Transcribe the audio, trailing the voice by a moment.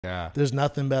Yeah. There's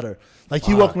nothing better. Like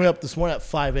he woke me up this morning at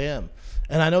 5 a.m.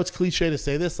 And I know it's cliche to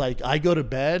say this. Like I go to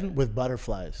bed with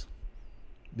butterflies.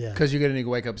 Yeah. Because you're going to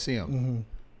wake up and see them.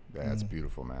 That's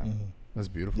beautiful, man. That's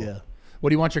beautiful. Yeah. What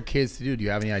do you want your kids to do? Do you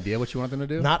have any idea what you want them to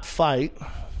do? Not fight.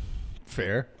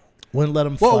 Fair. Wouldn't let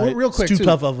them fight. Well, real quick, it's too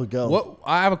tough of a go.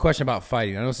 I have a question about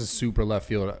fighting. I know this is super left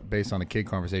field based on a kid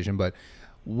conversation, but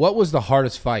what was the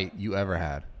hardest fight you ever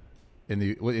had in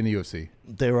the UFC?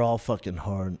 They were all fucking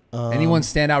hard. Anyone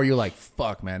stand out where you're like,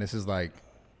 fuck, man, this is like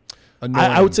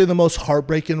annoying? I would say the most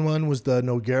heartbreaking one was the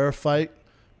Nogueira fight,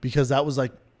 because that was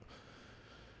like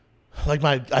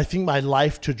I think my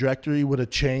life trajectory would have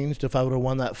changed if I would have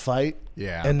won that fight.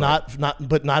 Yeah. And not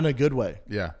in a good way.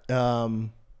 Yeah.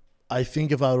 I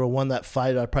think if I would have won that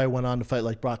fight, I probably went on to fight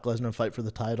like Brock Lesnar and fight for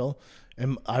the title.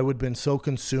 And I would have been so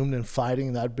consumed in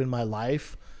fighting. That would have been my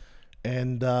life.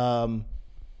 And that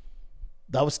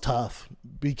was tough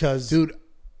because, dude,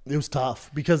 it was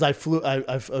tough because I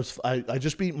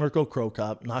just beat Mirko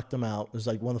Krokop, knocked him out. It was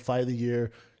like won the fight of the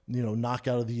year,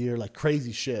 knockout of the year, like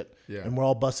crazy shit. Yeah. And we're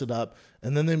all busted up.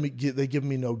 And then they give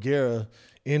me Nogueira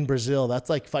in Brazil. That's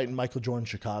like fighting Michael Jordan in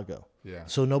Chicago. Yeah.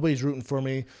 So nobody's rooting for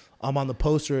me. I'm on the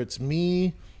poster. It's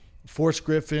me, Forrest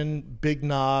Griffin, Big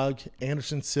Nog,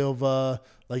 Anderson Silva.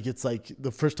 Like it's like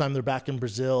the first time they're back in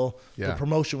Brazil. Yeah. The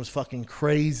promotion was fucking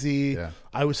crazy. Yeah.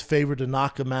 I was favored to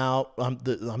knock him out. I'm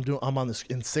on this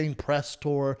insane press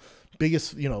tour.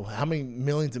 Biggest, how many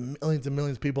millions and millions and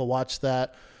millions of people watched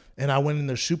that. And I went in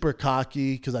there super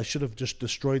cocky because I should have just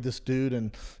destroyed this dude.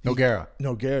 And Nogueira.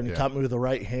 And he caught me with the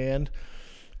right hand.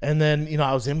 And then,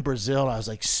 I was in Brazil. And I was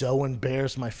like so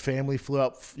embarrassed. My family flew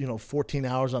out, 14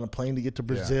 hours on a plane to get to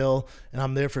Brazil. Yeah. And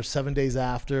I'm there for 7 days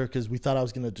after because we thought I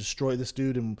was going to destroy this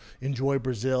dude and enjoy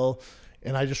Brazil.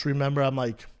 And I just remember I'm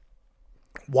like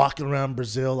walking around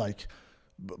Brazil, like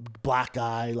black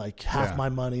eye, like half my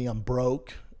money. I'm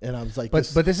broke. And I was like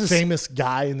this is famous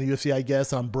guy in the UFC, I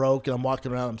guess. I'm broke and I'm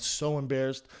walking around. I'm so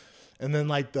embarrassed. And then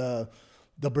like the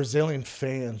Brazilian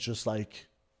fans just like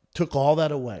took all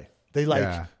that away. They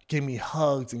gave me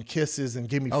hugs and kisses and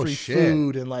gave me free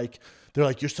food. And like, they're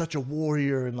like, you're such a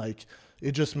warrior. And like,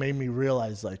 it just made me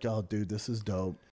realize like, oh dude, this is dope.